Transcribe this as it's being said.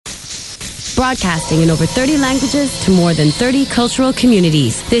broadcasting in over 30 languages to more than 30 cultural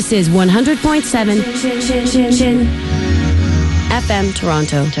communities. This is 100.7 FM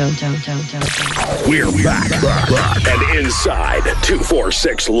Toronto. We're back and inside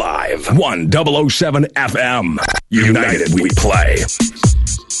 246 Live, 1007 FM. United we play.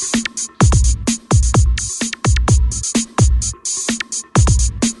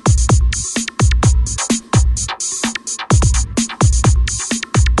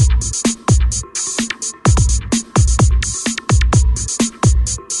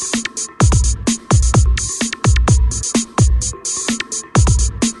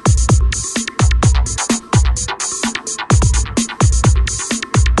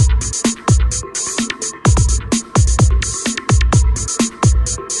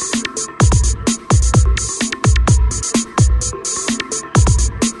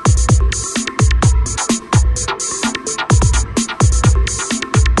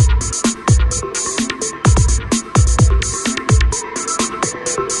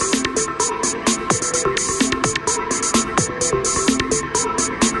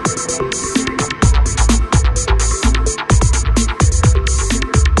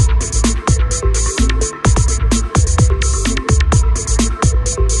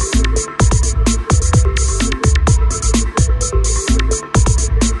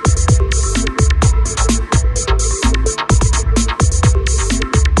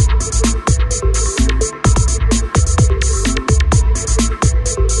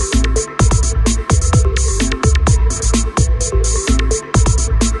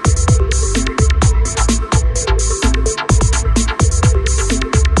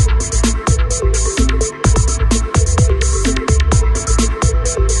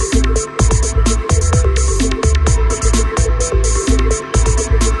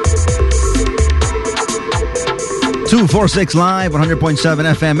 .46 Live, 100.7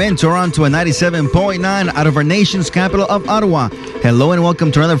 FM in Toronto and 97.9 out of our nation's capital of Ottawa. Hello and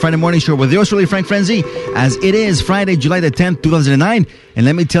welcome to another Friday morning show with yours truly, Frank Frenzy, as it is Friday, July the 10th, 2009. And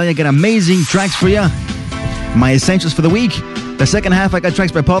let me tell you, I got amazing tracks for you. My essentials for the week. The second half, I got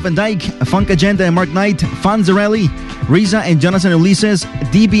tracks by Paul Van Dyke, Funk Agenda and Mark Knight, Fonzarelli, Riza and Jonathan Ulises,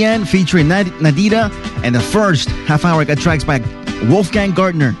 DBN featuring Nadida. And the first half hour, I got tracks by Wolfgang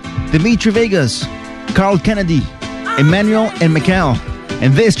Gardner, Dimitri Vegas, Carl Kennedy, Emmanuel and Mikhail.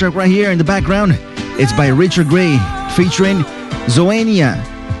 And this track right here in the background, it's by Richard Gray featuring Zoe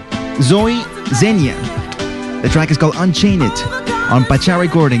Zenia. The track is called Unchain It on Pacha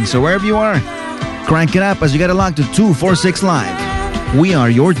Recording. So wherever you are, crank it up as you get it locked to 246 Live. We are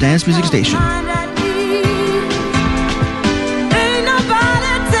your dance music station.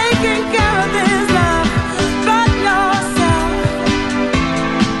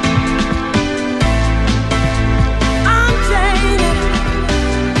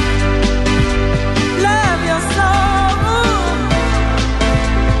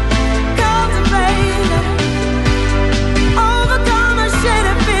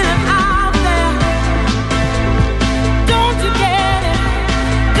 Don't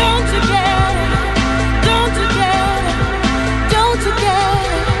you get it?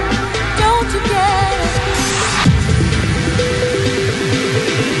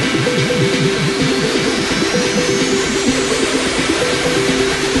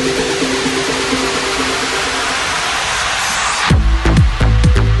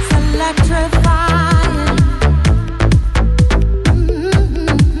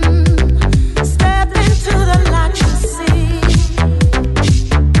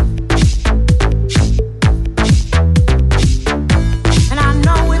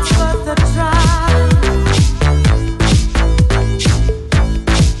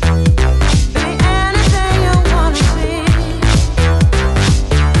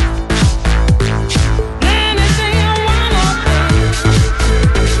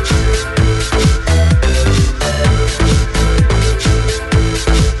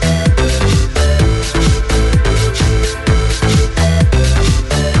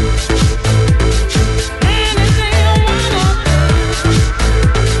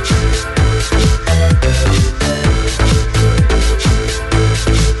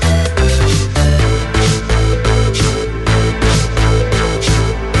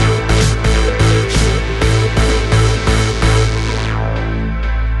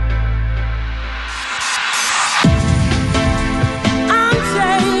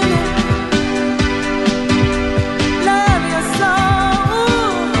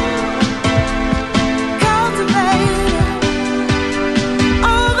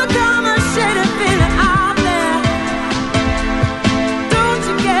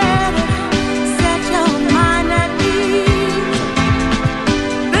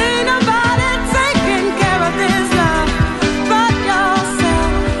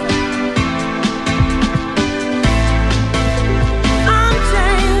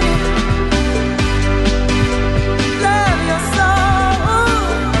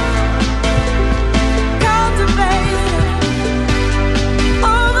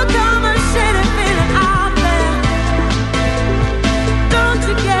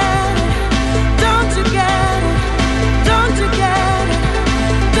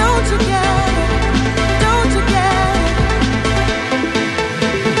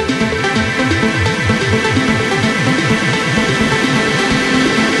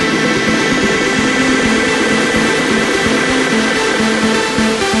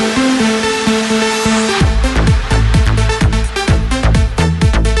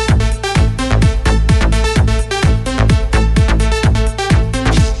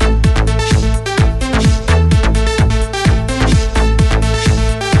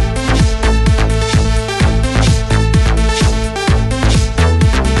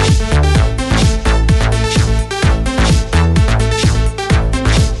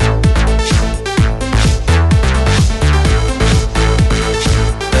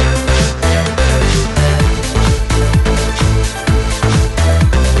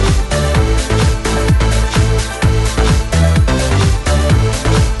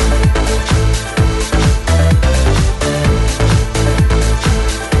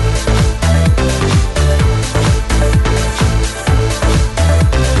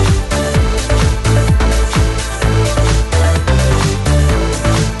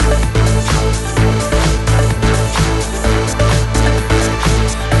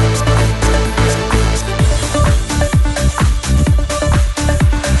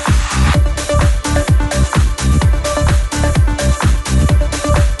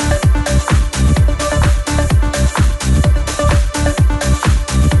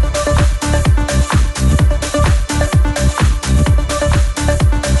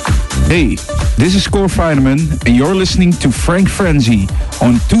 Hey, this is Core Fineman, and you're listening to Frank Frenzy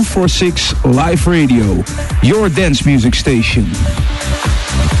on 246 Live Radio, your dance music station.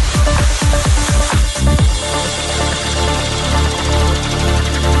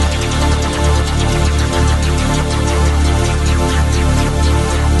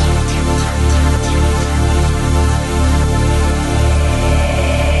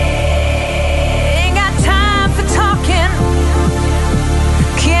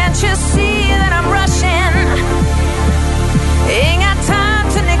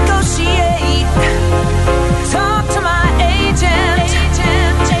 Talk to my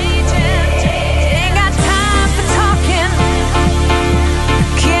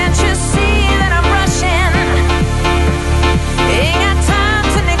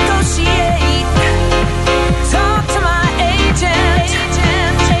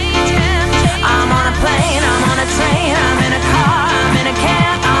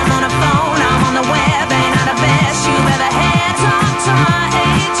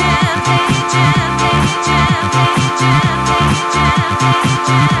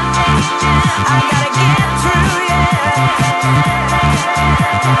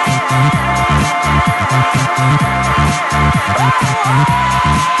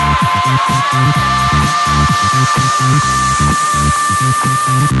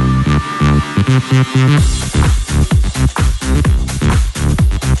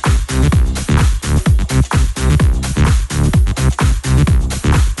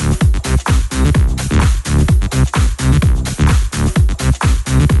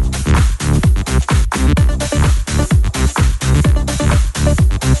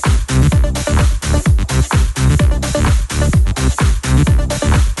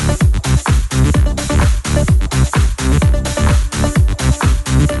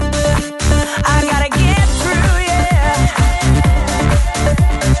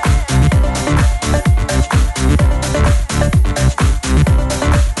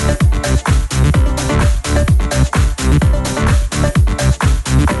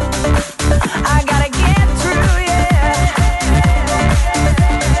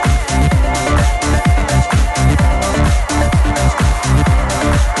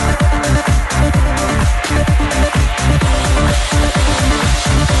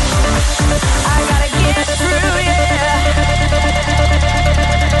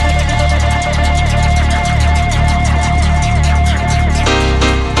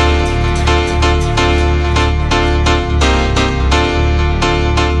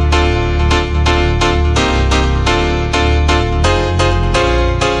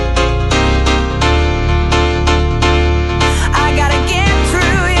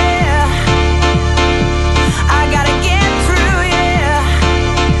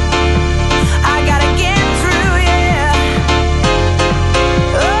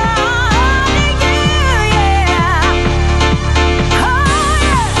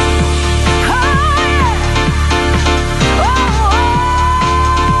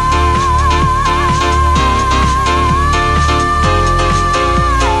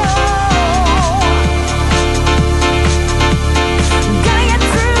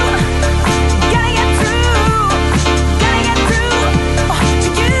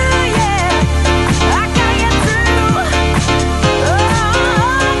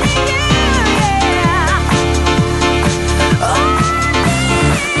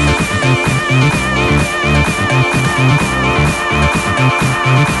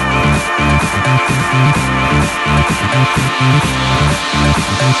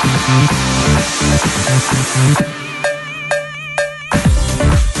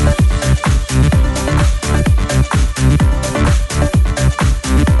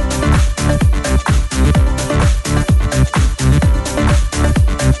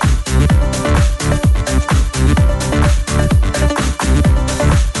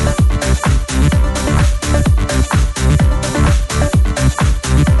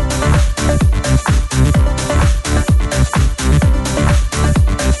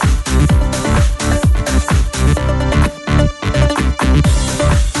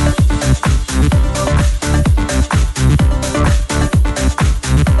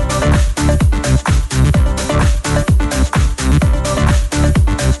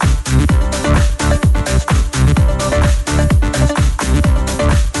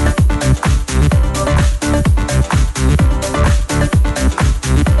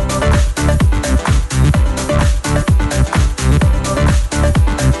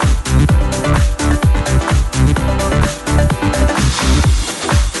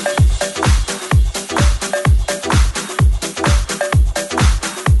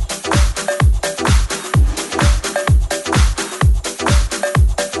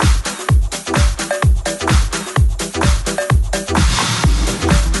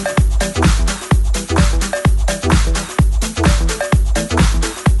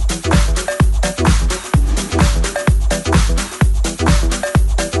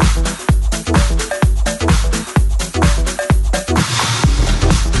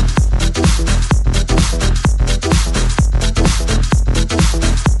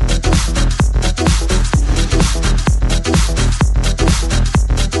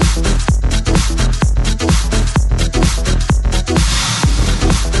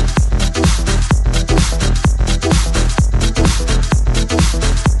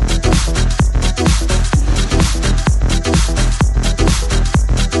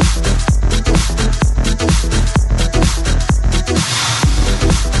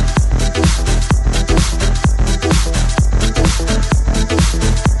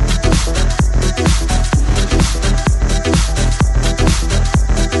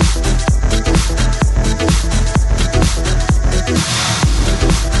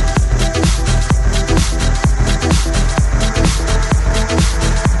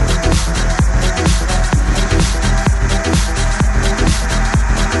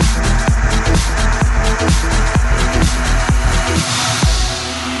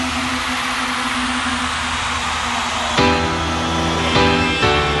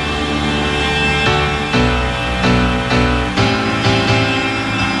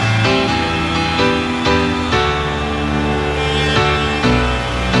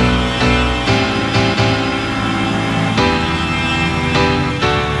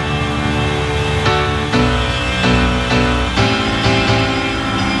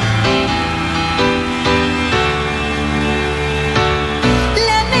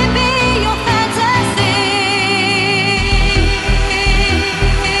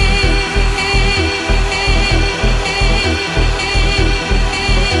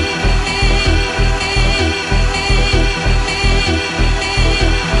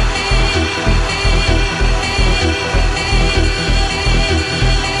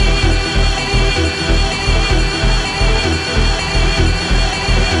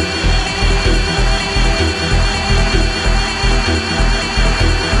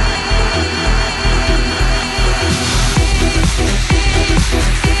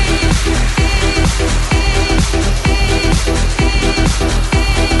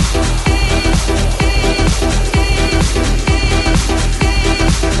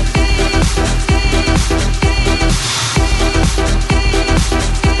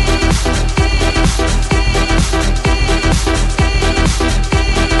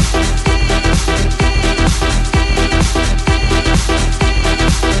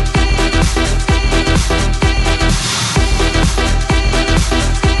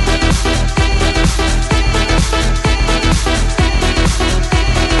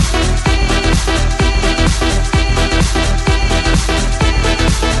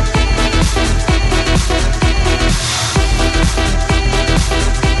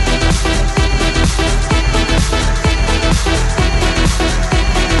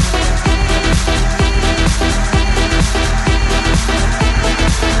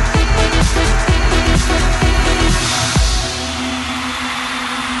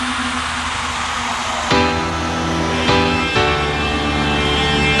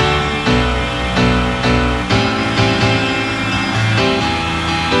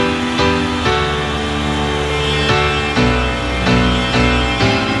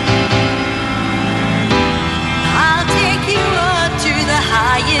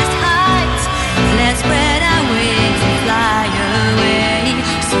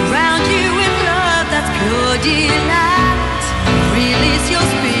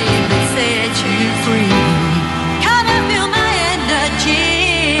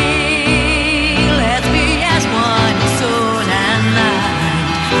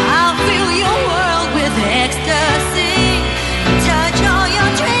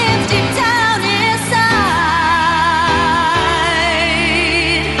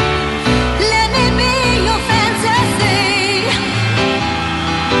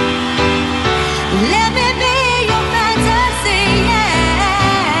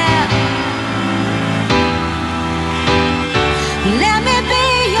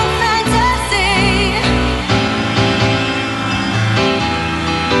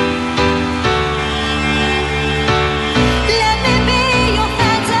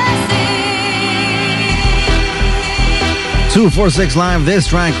 246 Live. This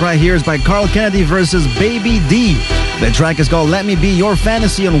track right here is by Carl Kennedy versus Baby D. The track is called Let Me Be Your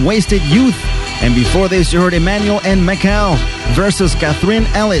Fantasy on Wasted Youth. And before this, you heard Emmanuel and Macau versus Catherine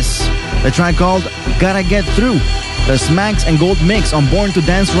Ellis. The track called Gotta Get Through. The Smacks and Gold mix on Born to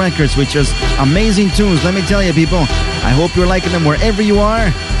Dance Records, which is amazing tunes. Let me tell you, people, I hope you're liking them wherever you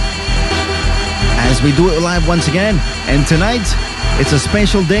are, as we do it live once again. And tonight, it's a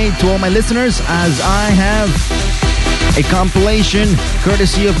special day to all my listeners, as I have a compilation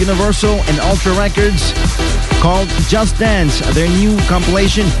courtesy of Universal and Ultra Records called Just Dance, their new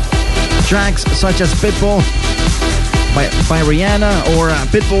compilation. Tracks such as Pitbull by Rihanna, or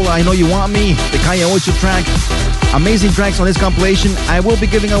Pitbull, I Know You Want Me, the Kaya Ocho track. Amazing tracks on this compilation. I will be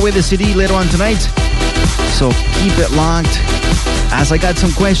giving away the CD later on tonight, so keep it locked, as I got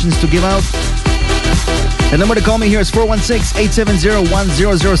some questions to give out. The number to call me here is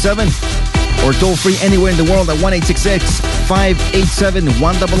 416-870-1007, or toll free anywhere in the world at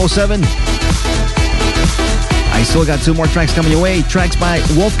 1-866-587-1007. I still got 2 more tracks coming your way. Tracks by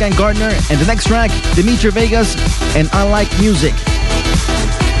Wolfgang Gardner, and the next track, Dimitri Vegas and I Like Music.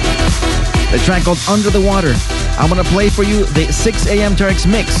 The track called Under the Water. I'm gonna play for you the 6 a.m. Terex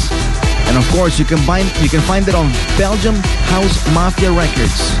mix, and of course you can find it on Belgium House Mafia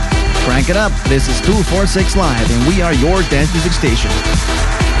Records. Crank it up. This is 246 Live, and we are your dance music station.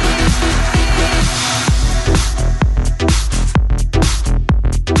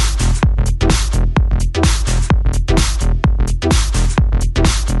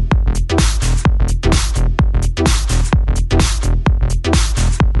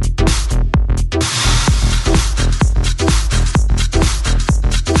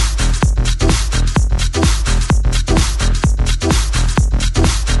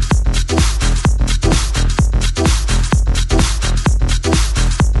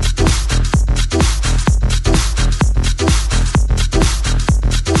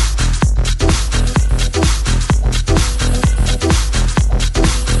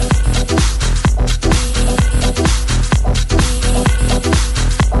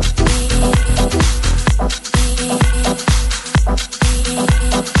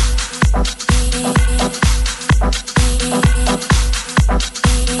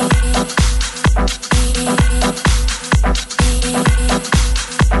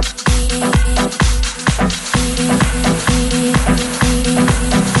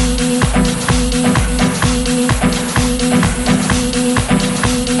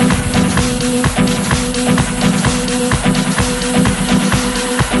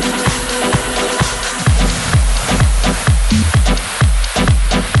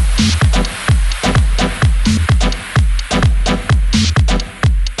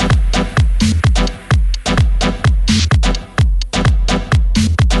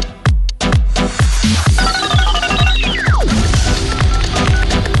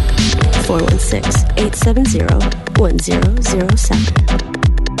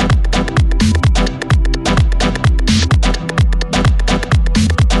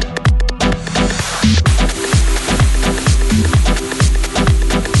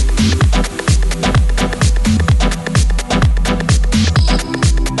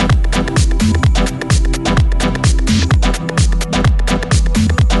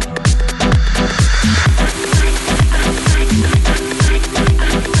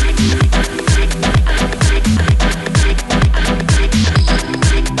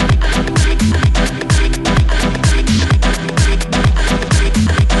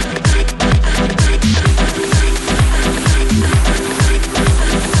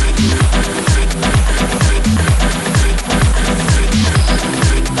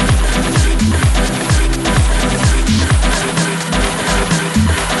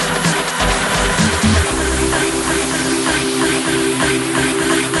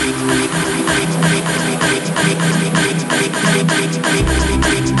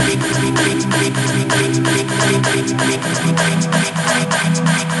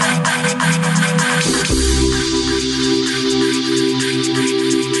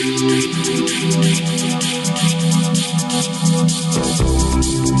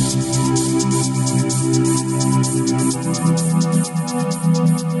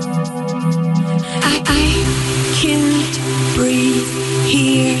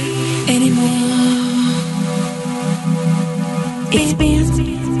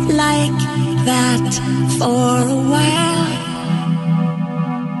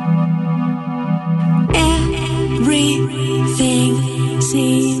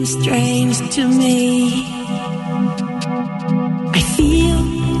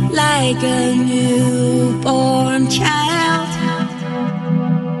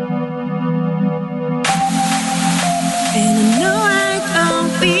 And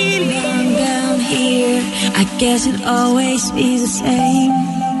I guess it always be the same.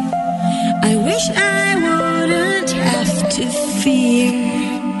 I wish I wouldn't have to fear.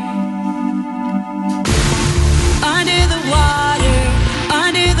 Under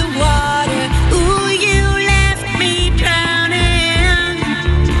the water, ooh, you left me drowning.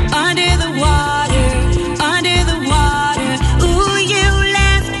 Under the water, ooh, you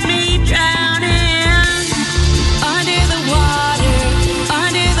left me drowning. Under the water,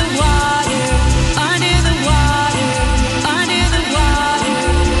 under the water, under the water, under the water, under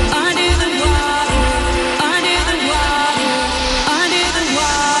the water, under the water, under the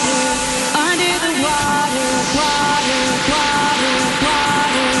water, under the water, water, water,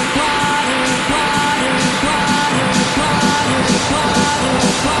 water, water, water,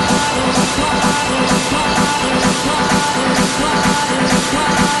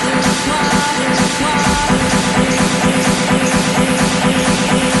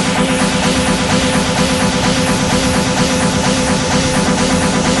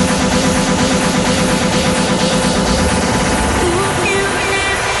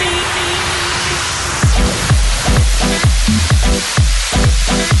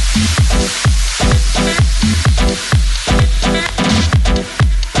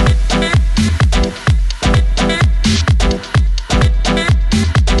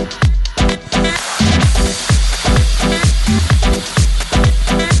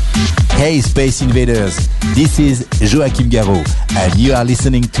 Hey Space Invaders, this is Joachim Garraud and you are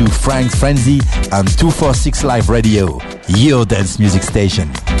listening to Frank Frenzy on 246 Live Radio, your dance music station.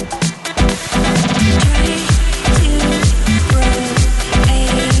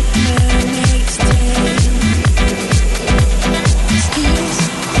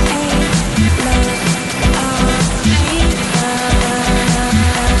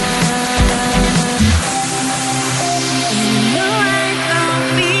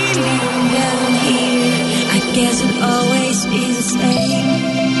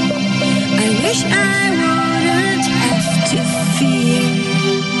 I wouldn't have to fear.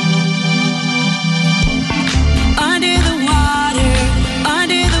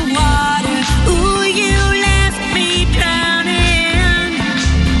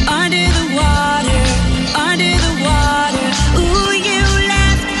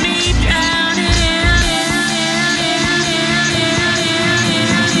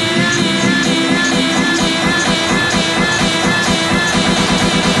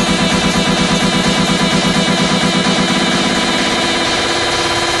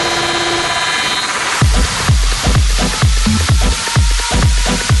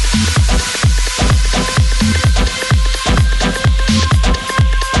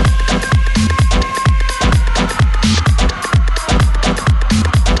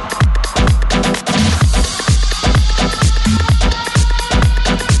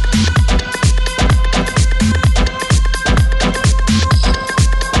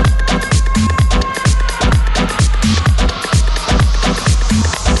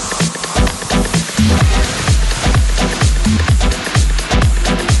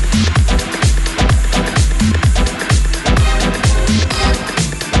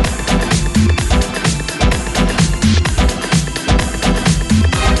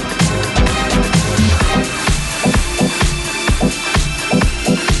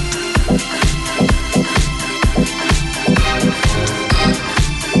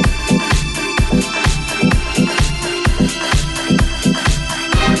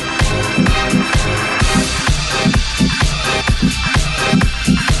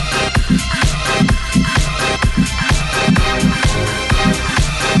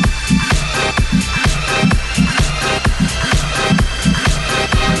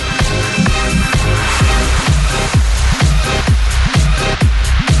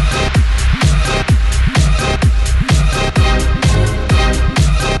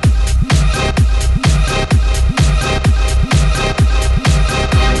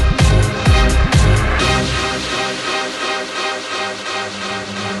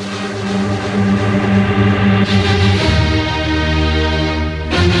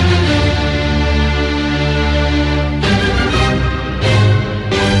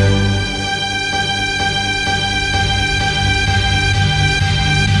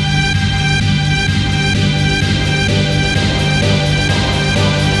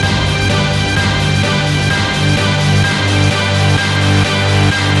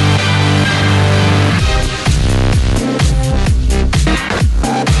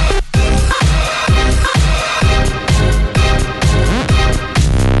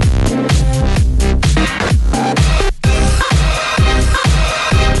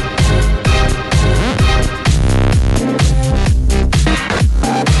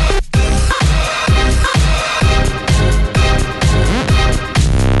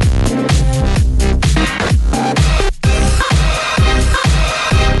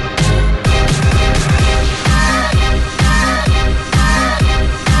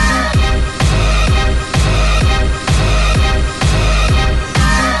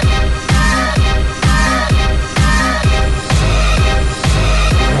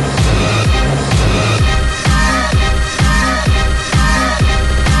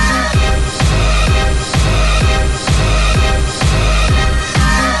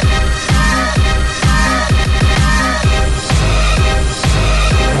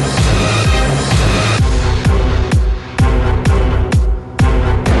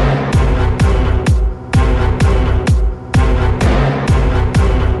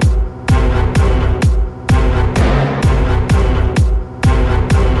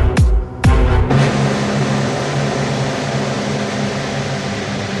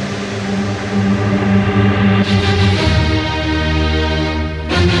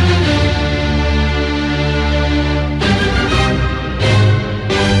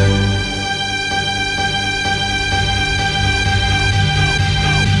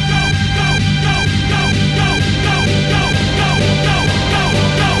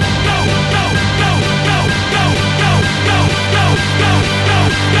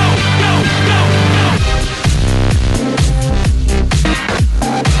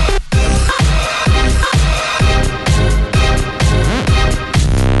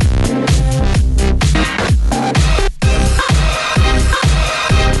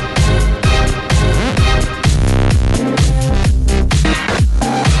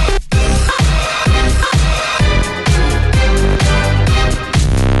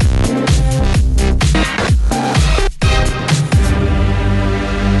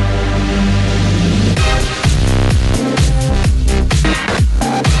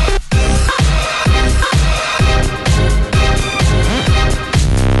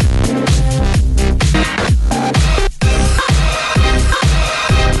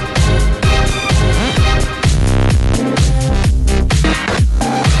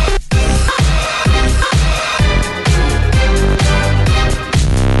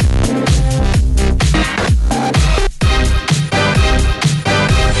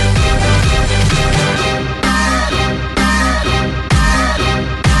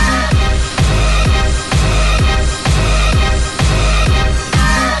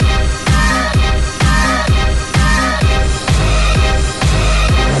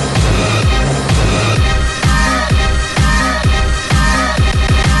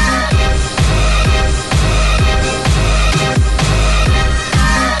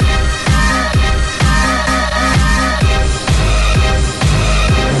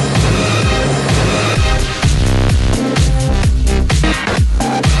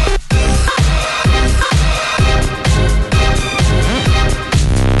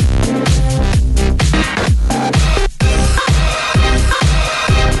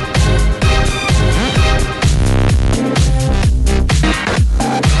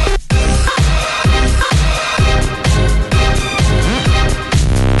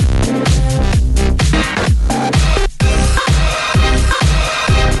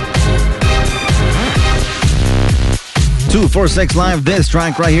 246 Live. This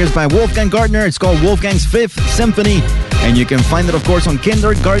track right here is by Wolfgang Gardner. It's called Wolfgang's Fifth Symphony, and you can find it, of course, on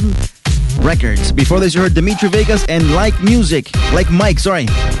Kindergarten Records. Before this, you heard Dimitri Vegas and Like Mike,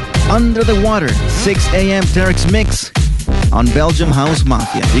 Under the Water, 6 a.m. Terex mix on Belgium House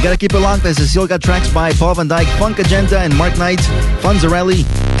Mafia. You gotta keep it locked. As still got tracks by Paul Van Dyk, Funk Agenda and Mark Knight, Fonzarelli,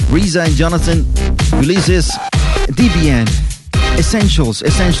 Reza and Jonathan, Ulysses, DBN, Essentials,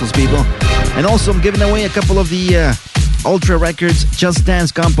 people. And also I'm giving away a couple of the Ultra Records Just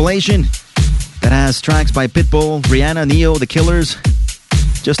Dance compilation that has tracks by Pitbull, Rihanna, Neo, The Killers.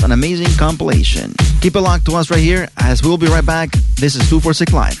 Just an amazing compilation. Keep it locked to us right here, as we'll be right back. This is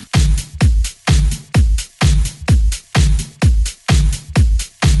 246 Live.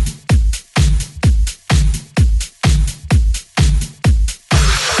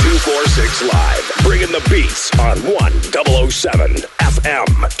 Live, bringing the beats on 1007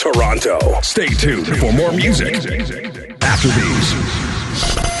 FM Toronto. Stay tuned for more music after these.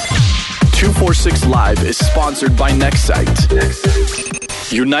 246 Live is sponsored by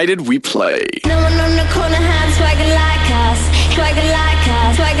Nextsite. United we play. No one on the corner has swagger like us. Swagger like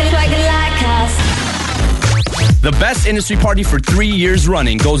us. Swagger like us. The best industry party for 3 years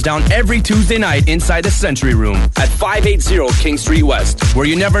running goes down every Tuesday night inside the Century Room at 580 King Street West, where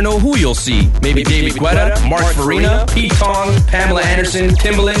you never know who you'll see. Maybe David Guetta, Mark Farina, Pete Tong, Pamela Anderson,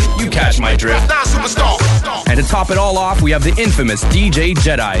 Timbaland, you catch my drift. And to top it all off, we have the infamous DJ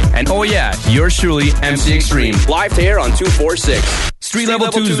Jedi. And oh yeah, yours truly, MC Extreme. Live to air on 246. Street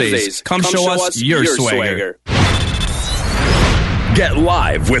Level Tuesdays. Come show us your swagger. Get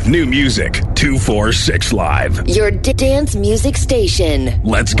live with new music. 246 Live. Your dance music station.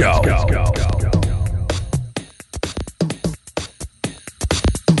 Let's go.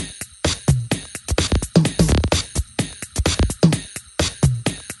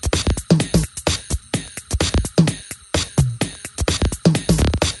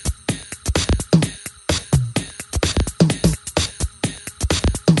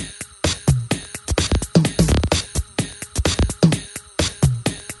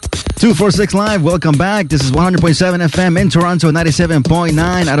 Two 246 Live, welcome back. This is 100.7 FM in Toronto,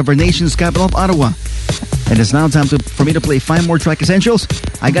 97.9 out of our nation's capital of Ottawa. And it's now time for me to play 5 more track essentials.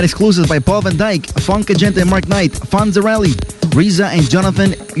 I got exclusives by Paul Van Dyk, Funk Agenda and Mark Knight, Fonzarelli, Reza and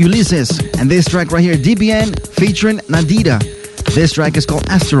Jonathan Ulysses. And this track right here, DBN featuring Nadida. This track is called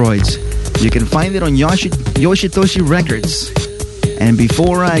Asteroids. You can find it on Yoshitoshi Records. And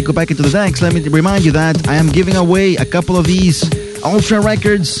before I go back into the decks, let me remind you that I am giving away a couple of these Ultra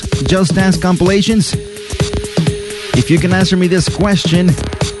Records Just Dance compilations. If you can answer me this question,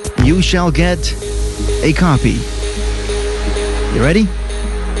 you shall get a copy. You ready?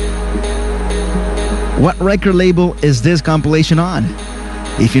 What record label is this compilation on?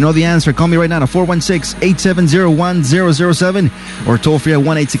 If you know the answer, call me right now at 416-870-1007 or toll free at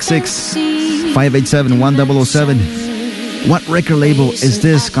 1-866-587-1007. What record label is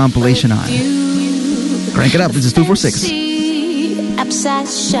this compilation on? Crank it up. This is 246.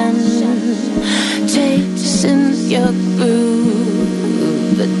 Obsession, chasing your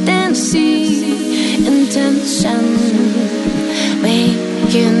groove, but then see intention,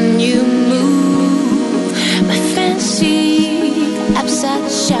 making you move. My fancy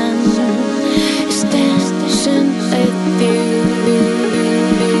obsession is dancing with you.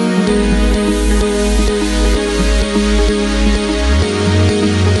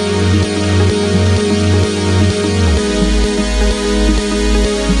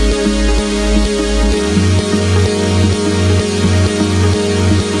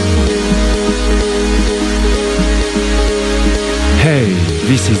 Hey,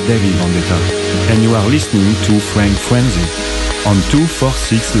 this is David Vendetta, and you are listening to Frank Frenzy on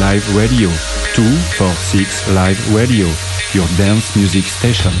 246 Live Radio. 246 Live Radio, your dance music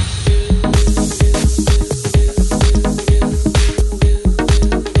station.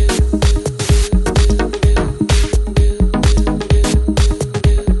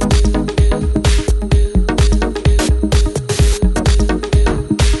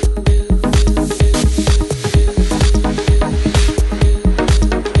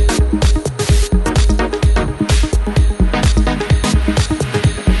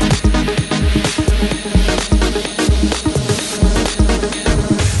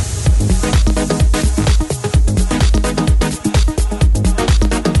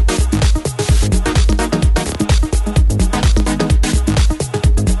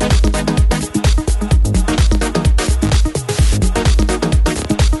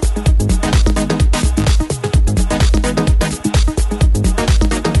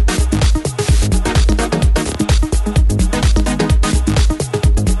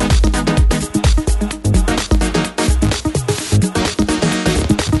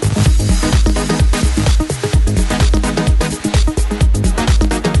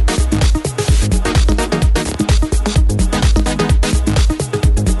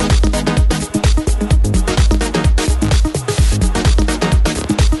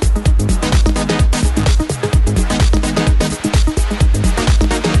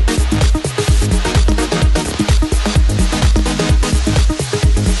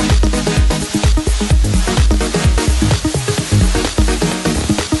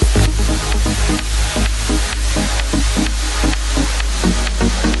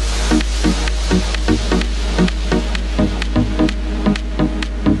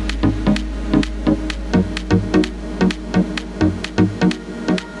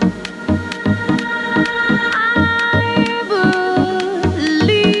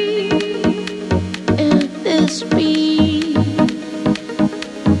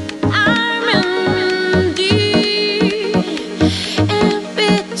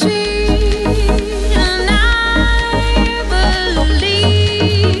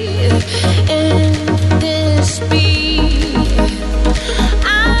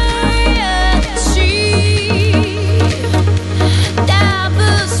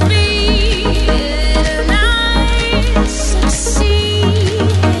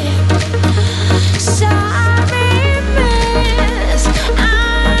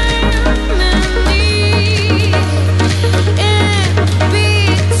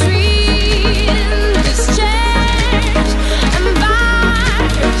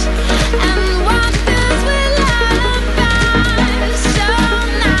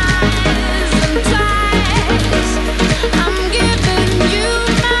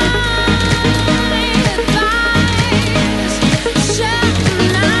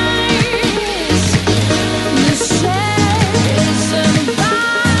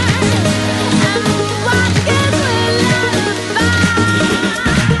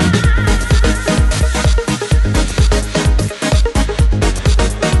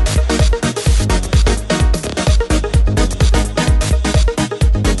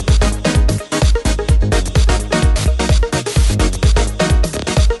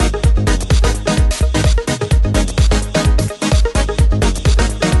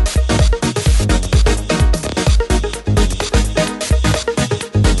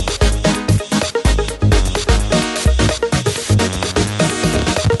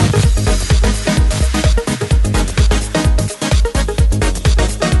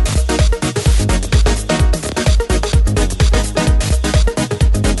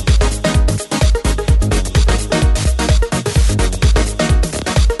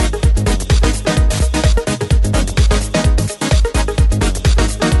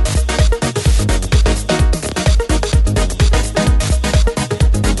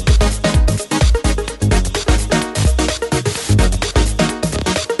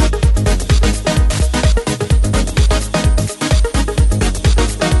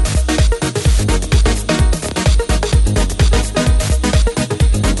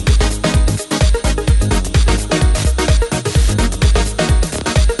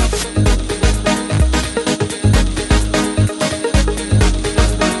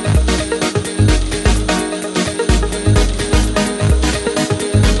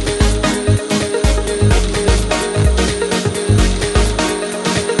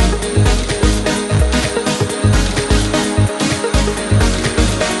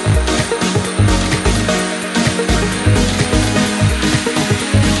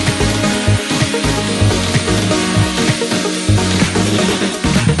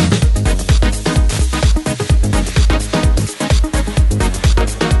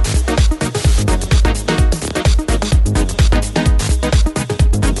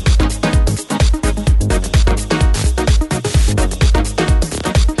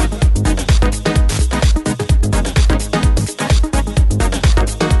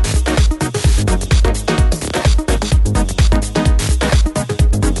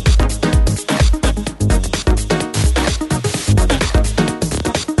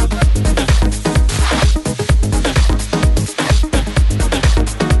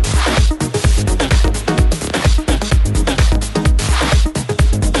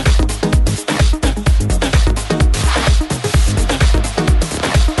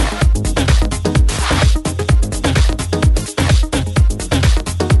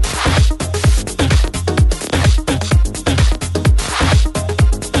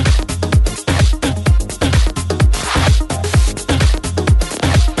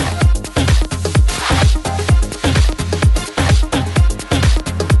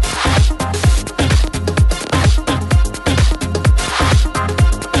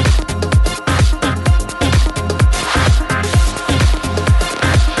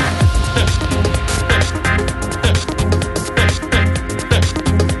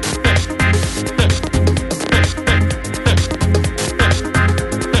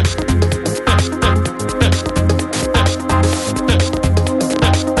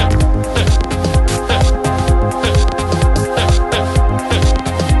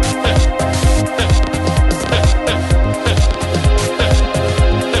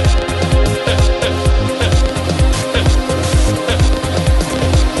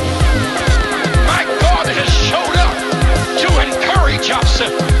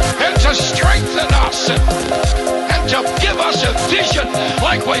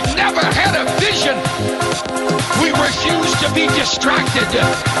 be distracted.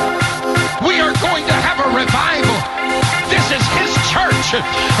 We are going to have a revival. This is his church,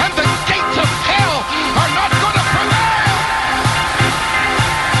 and the gates of hell are not going to prevail.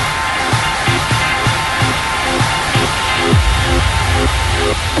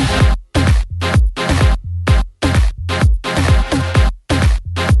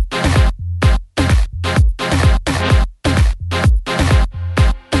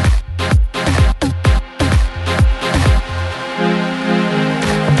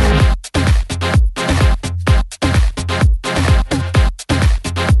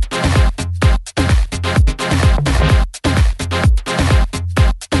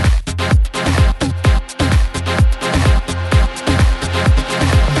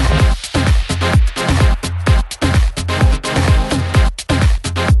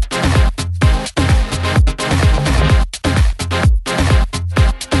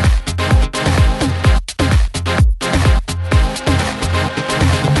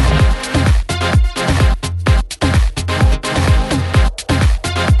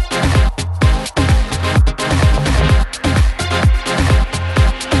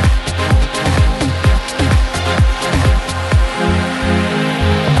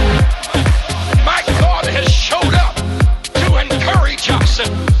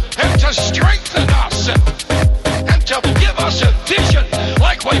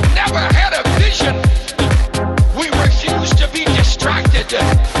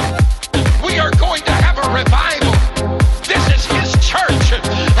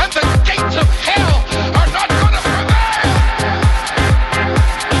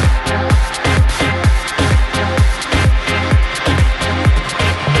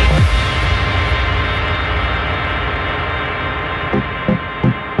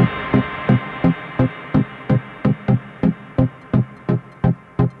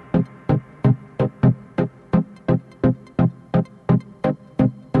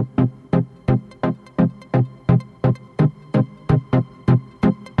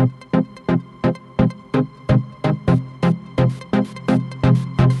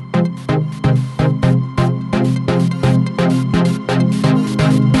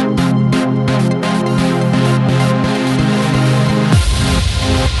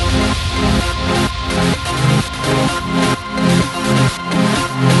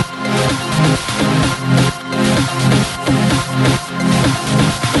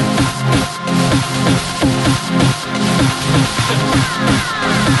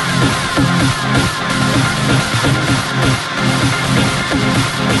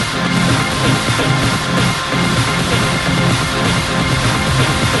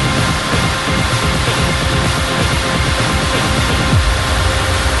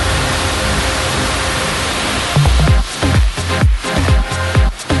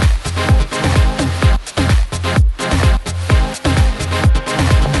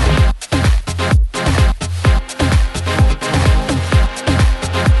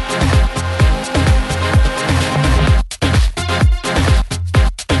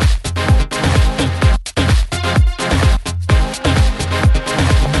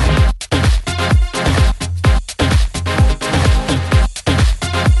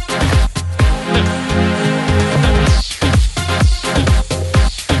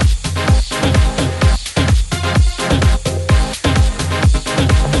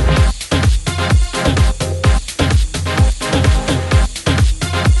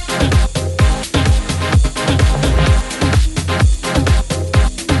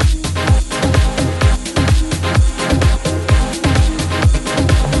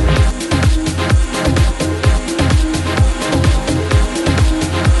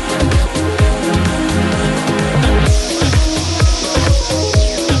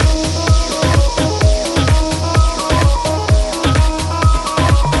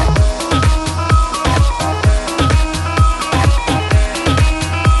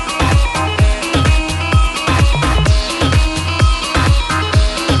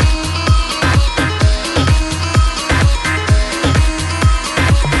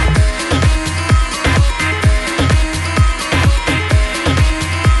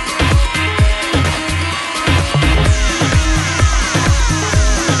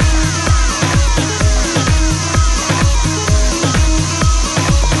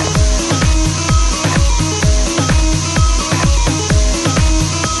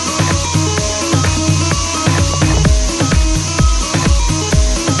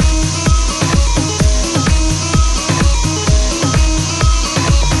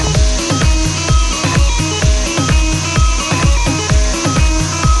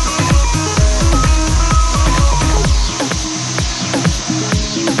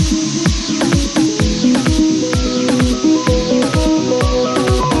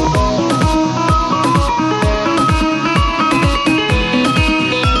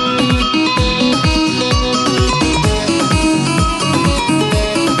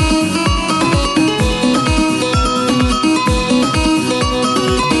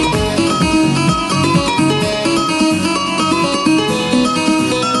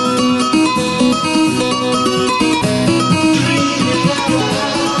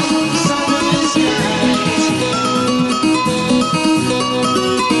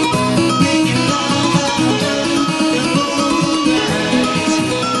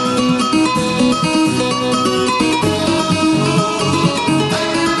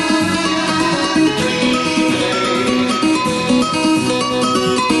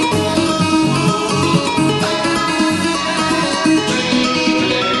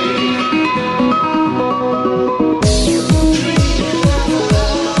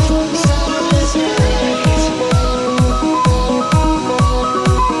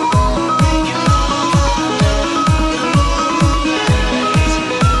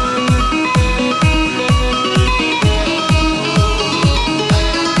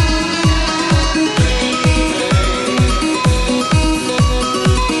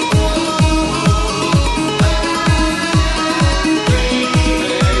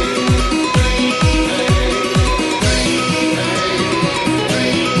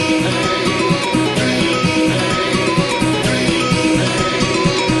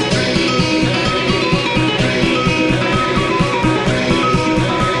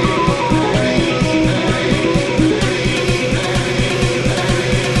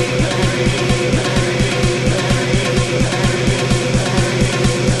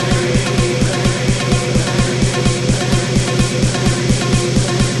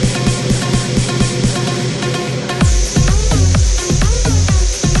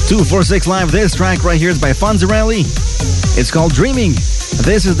 246 Live. This track right here is by Fonzarelli. It's called Dreaming.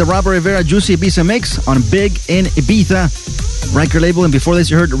 This is the Robert Rivera Juicy Ibiza mix on Big in Ibiza record label. And before this,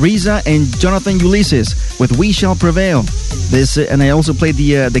 you heard Riza and Jonathan Ulysses with We Shall Prevail. This and I also played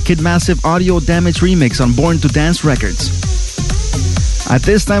the Kid Massive Audio Damage remix on Born to Dance Records. At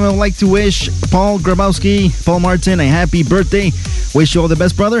this time, I would like to wish Paul Grabowski, Paul Martin, a happy birthday. Wish you all the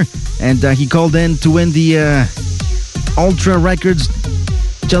best, brother. And he called in to win the Ultra Records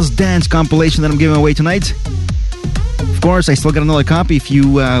Just Dance compilation that I'm giving away tonight. Of course, I still got another copy. If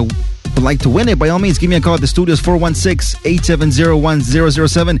you would like to win it, by all means, give me a call at the studios,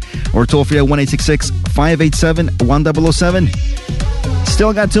 416-870-1007 or toll free at 1-866-587-1007.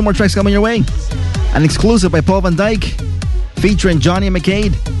 Still got 2 more tracks coming your way. An exclusive by Paul Van Dyke featuring Johnny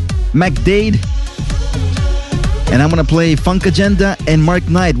McCade, Mac Dade. And I'm going to play Funk Agenda and Mark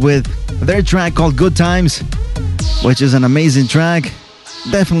Knight with their track called Good Times, which is an amazing track.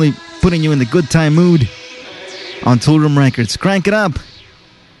 Definitely putting you in the good time mood on Toolroom Records. Crank it up.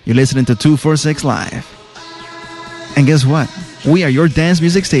 You're listening to 246 Live. And guess what? We are your dance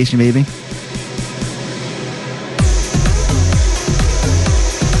music station, baby.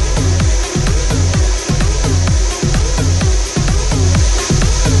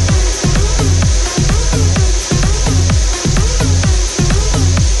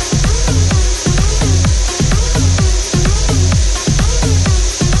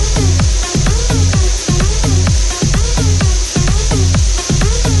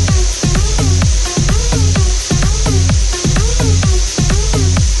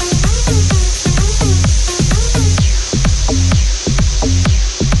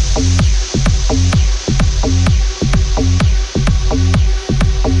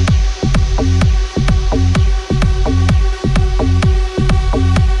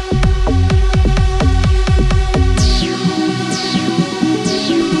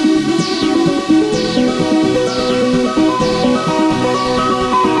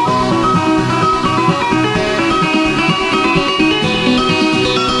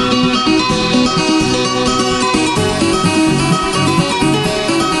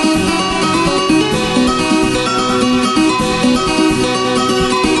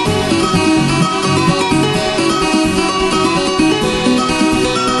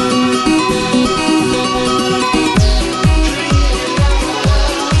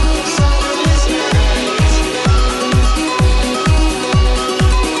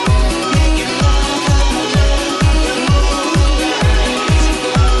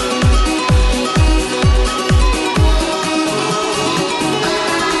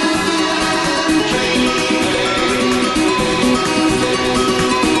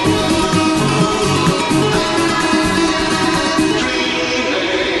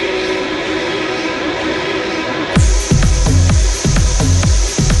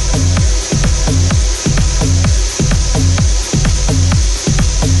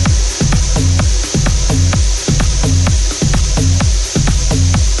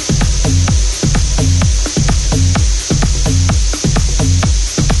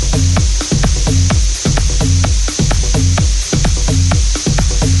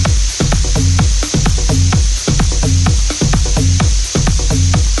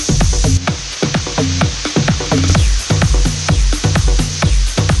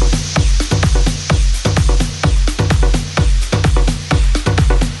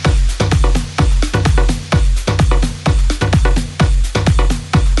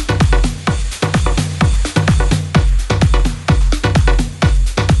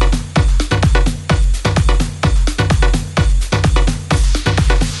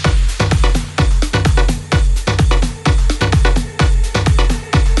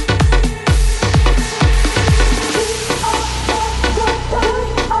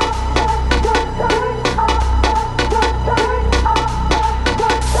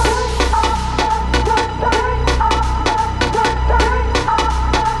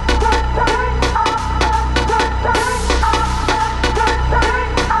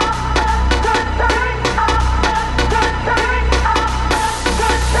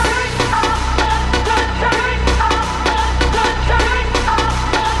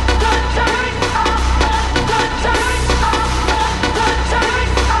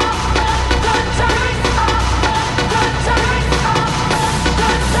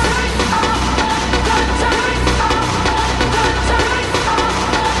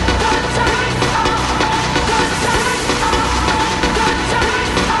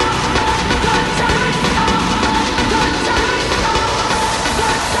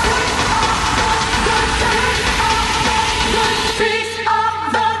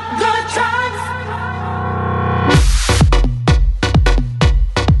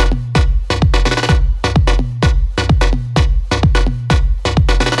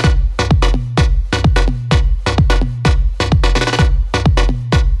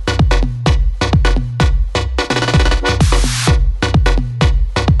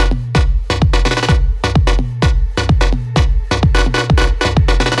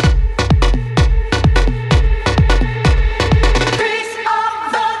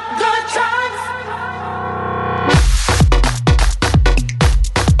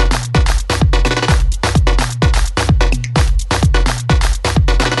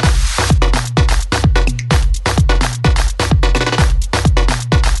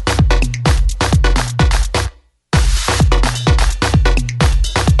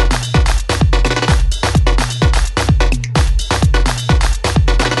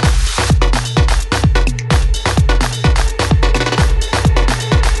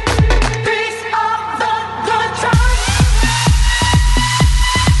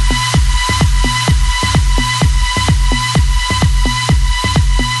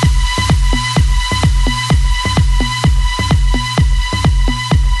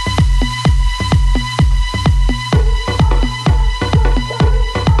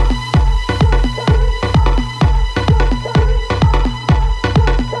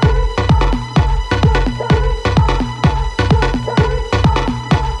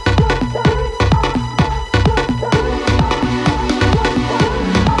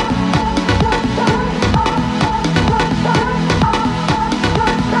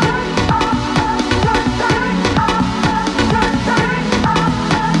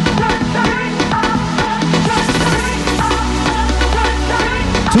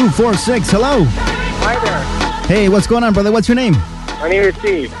 246, hello. Hi there. Hey, what's going on, brother? What's your name? My name is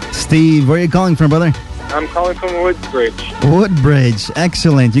Steve. Steve, where are you calling from, brother? I'm calling from Woodbridge. Woodbridge,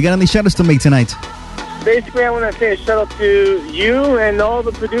 excellent. You got any shout-outs to make tonight? Basically, I want to say a shout-out to you and all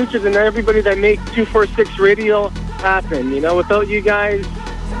the producers and everybody that make 246 Radio happen. You know, without you guys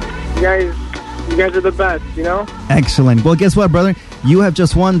are the best, you know? Excellent. Well, guess what, brother? You have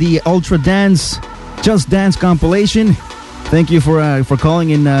just won the Ultra Dance, Just Dance compilation. Thank you for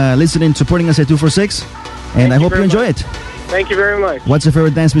calling and listening, supporting us at 246. And I hope you enjoy it. Thank you very much. What's your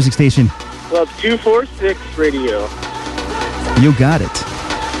favorite dance music station? Love 246 Radio. You got it.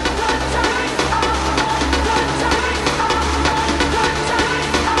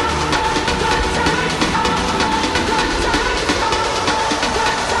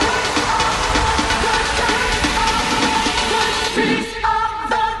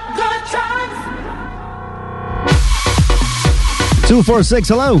 Two, 4, 6,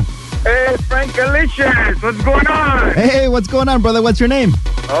 hello. Hey, Frank Alicious, what's going on? Hey, what's going on, brother? What's your name?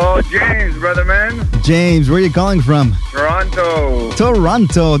 Oh, James, brother man. James, where are you calling from? Toronto.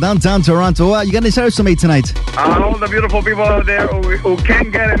 Toronto, downtown Toronto. You got any shout-outs to make tonight? All the beautiful people out there who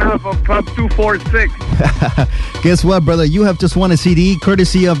can't get enough of Club 246. Guess what, brother? You have just won a CD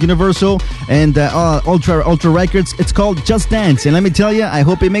courtesy of Universal and Ultra Records. It's called Just Dance. And let me tell you, I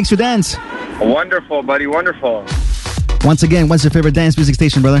hope it makes you dance. Wonderful, buddy, wonderful. Once again, what's your favorite dance music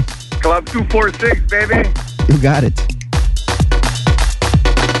station, brother? Club 246, baby. You got it.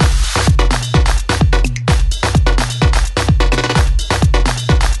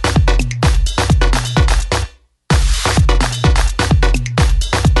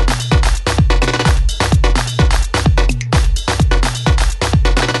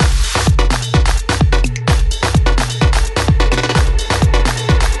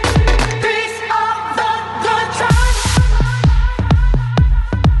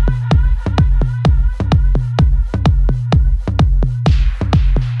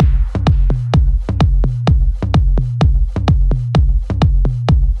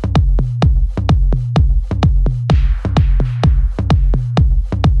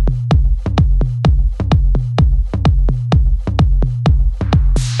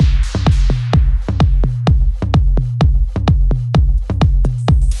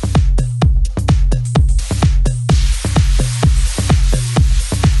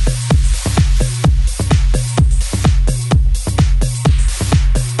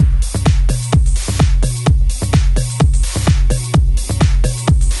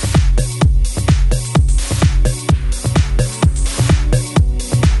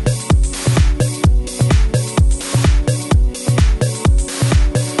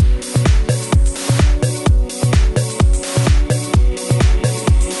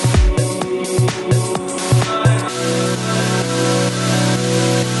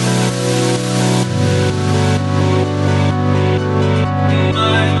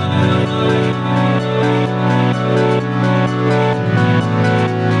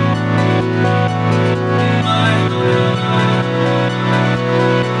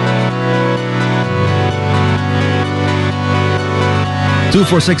 Two,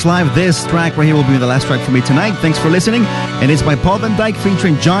 4, 6 Live. This track right here will be the last track for me tonight. Thanks for listening. And it's by Paul Van Dyke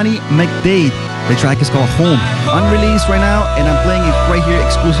featuring Johnny McDade. The track is called Home. Unreleased right now, and I'm playing it right here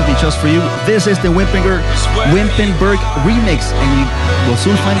exclusively just for you. This is the Wimpenberg remix, and you will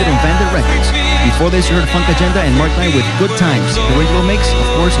soon find it on Vandit Records. Before this, you heard Funk Agenda and Mark Knight with Good Times. The original mix, of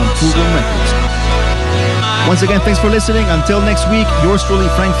course, on Two Room Records. Once again, thanks for listening. Until next week, yours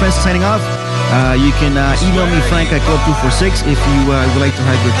truly, Frank Francis, signing off. You can email me, Frank, at Club246 if you would like to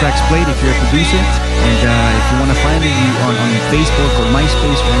have your tracks played, if you're a producer. And if you want to find me on Facebook or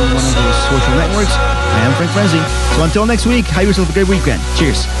MySpace or any one of those social networks, I am Frank Frenzy. So until next week, have yourself a great weekend.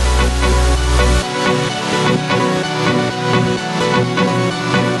 Cheers.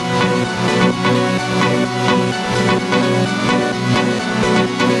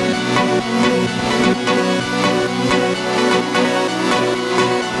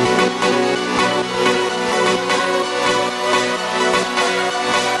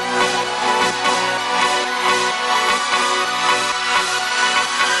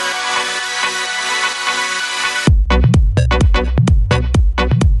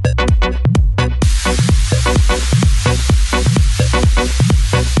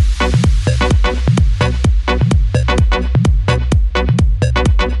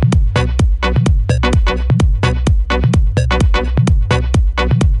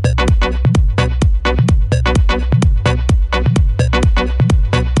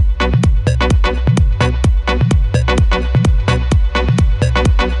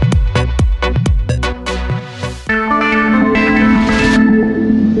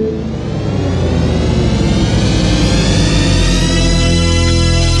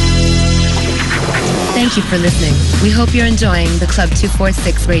 Thank you for listening. We hope you're enjoying the Club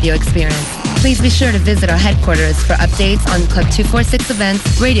 246 radio experience. Please be sure to visit our headquarters for updates on Club 246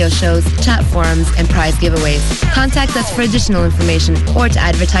 events, radio shows, chat forums, and prize giveaways. Contact us for additional information or to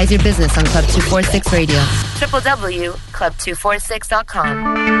advertise your business on Club 246 Radio.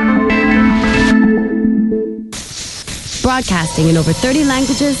 www.club246.com. Broadcasting in over 30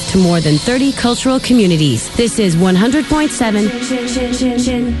 languages to more than 30 cultural communities. This is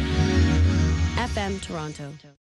 100.7 FM Toronto.